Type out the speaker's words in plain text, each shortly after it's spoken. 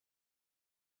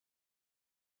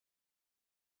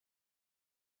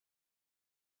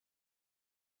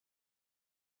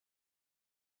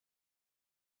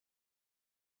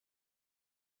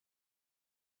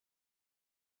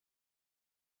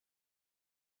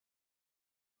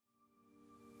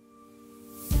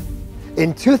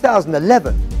In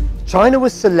 2011, China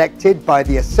was selected by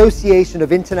the Association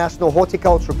of International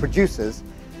Horticultural Producers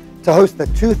to host the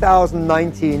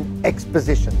 2019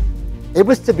 exposition. It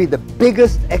was to be the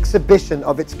biggest exhibition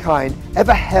of its kind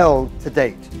ever held to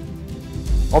date.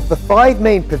 Of the 5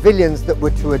 main pavilions that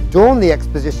were to adorn the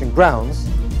exposition grounds,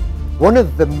 one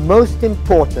of the most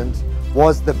important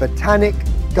was the Botanic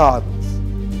Gardens,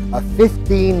 a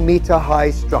 15-meter-high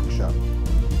structure.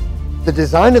 The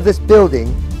design of this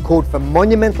building called for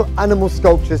monumental animal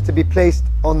sculptures to be placed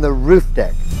on the roof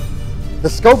deck. The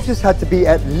sculptures had to be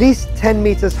at least 10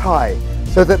 meters high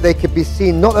so that they could be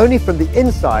seen not only from the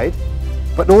inside,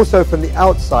 but also from the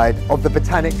outside of the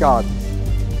Botanic Gardens.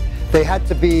 They had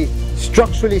to be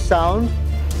structurally sound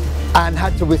and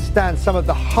had to withstand some of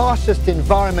the harshest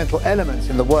environmental elements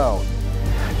in the world.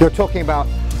 You're talking about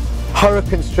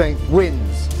hurricane-strength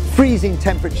winds, freezing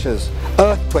temperatures,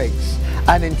 earthquakes,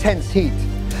 and intense heat.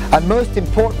 And most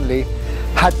importantly,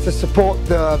 had to support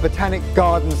the Botanic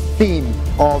Gardens theme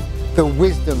of the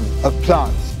wisdom of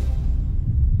plants.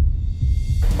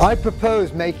 I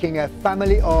propose making a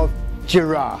family of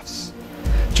giraffes.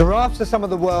 Giraffes are some of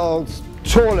the world's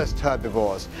tallest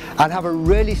herbivores and have a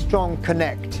really strong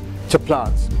connect to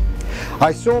plants.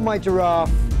 I saw my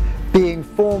giraffe being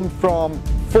formed from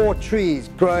 4 trees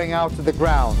growing out of the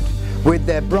ground, with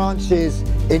their branches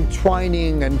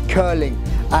entwining and curling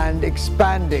and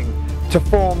expanding to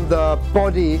form the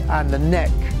body and the neck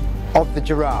of the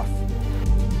giraffe.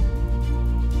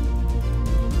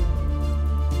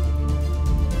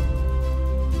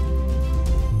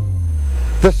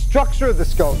 The structure of the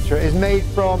sculpture is made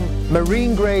from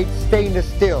marine-grade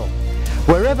stainless steel.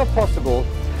 Wherever possible,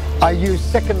 I use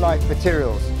second life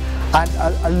materials, and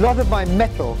a lot of my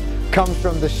metal comes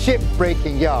from the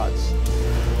ship-breaking yards.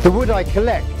 The wood I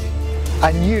collect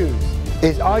and use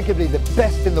is arguably the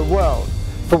best in the world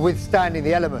for withstanding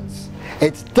the elements.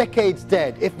 It's decades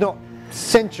dead, if not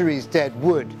centuries dead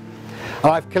wood.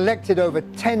 And I've collected over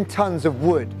 10 tons of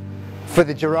wood for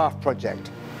the giraffe project.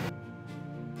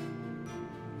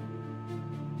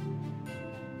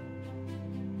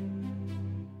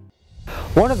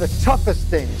 One of the toughest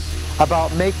things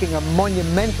about making a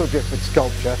monumental driftwood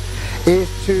sculpture is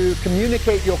to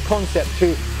communicate your concept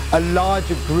to a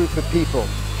larger group of people.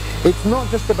 It's not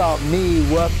just about me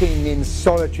working in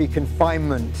solitary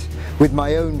confinement with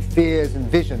my own fears and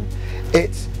vision.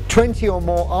 It's 20 or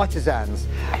more artisans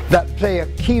that play a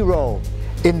key role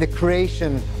in the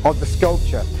creation of the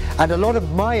sculpture. And a lot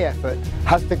of my effort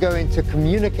has to go into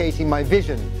communicating my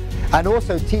vision and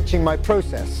also teaching my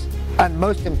process, and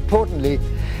most importantly,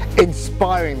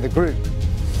 inspiring the group.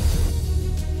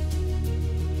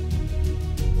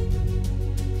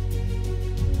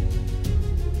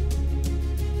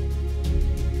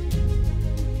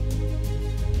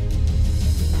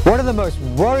 One of the most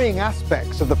worrying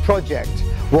aspects of the project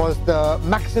was the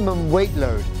maximum weight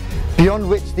load, beyond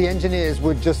which the engineers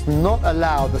would just not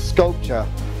allow the sculpture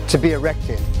to be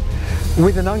erected.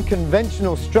 With an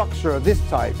unconventional structure of this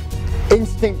type,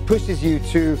 instinct pushes you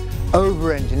to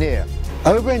over-engineer.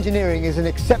 Over-engineering is an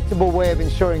acceptable way of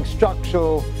ensuring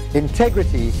structural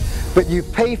integrity, but you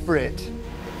pay for it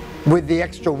with the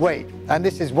extra weight. And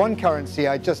this is one currency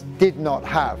I just did not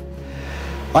have.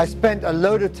 I spent a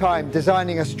load of time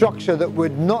designing a structure that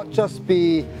would not just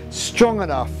be strong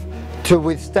enough to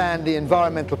withstand the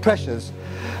environmental pressures,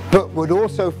 but would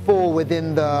also fall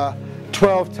within the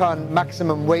 12-ton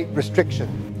maximum weight restriction.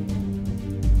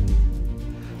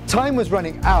 Time was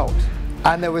running out,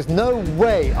 and there was no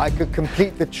way I could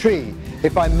complete the tree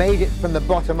if I made it from the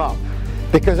bottom up,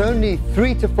 because only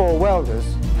 3 to 4 welders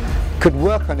could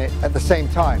work on it at the same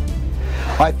time.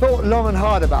 I thought long and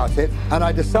hard about it, and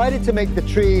I decided to make the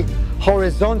tree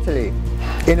horizontally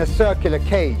in a circular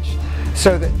cage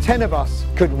so that 10 of us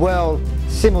could weld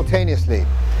simultaneously.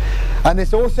 And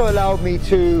this also allowed me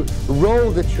to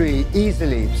roll the tree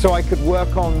easily so I could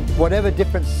work on whatever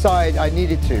different side I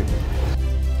needed to.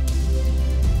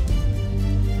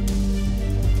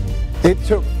 It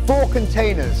took 4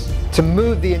 containers to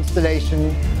move the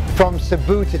installation from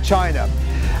Cebu to China,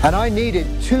 and I needed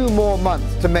 2 more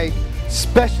months to make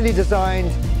specially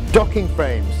designed docking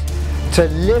frames to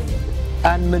lift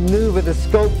and maneuver the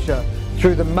sculpture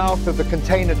through the mouth of the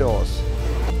container doors.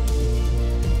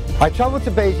 I traveled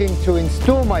to Beijing to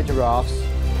install my giraffes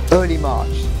early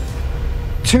March.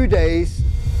 2 days,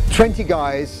 20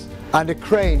 guys and a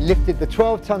crane lifted the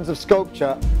 12 tons of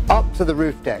sculpture up to the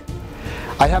roof deck.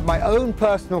 I had my own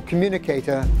personal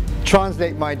communicator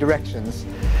translate my directions,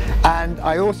 and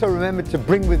I also remembered to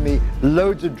bring with me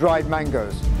loads of dried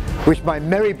mangoes, which my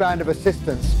merry band of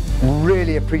assistants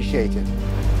really appreciated.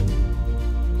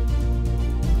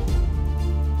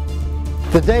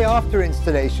 The day after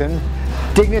installation,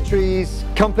 dignitaries,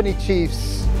 company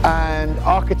chiefs and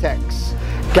architects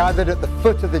gathered at the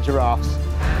foot of the giraffes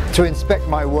to inspect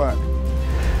my work.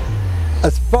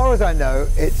 As far as I know,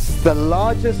 it's the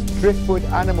largest driftwood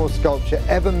animal sculpture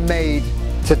ever made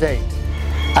to date,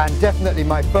 and definitely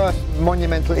my first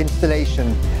monumental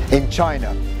installation in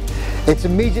China. It's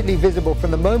immediately visible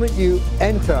from the moment you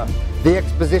enter the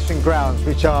exposition grounds,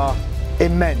 which are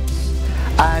immense,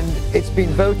 and it's been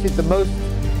voted the most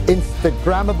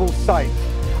Instagrammable site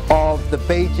of the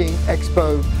Beijing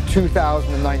Expo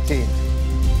 2019.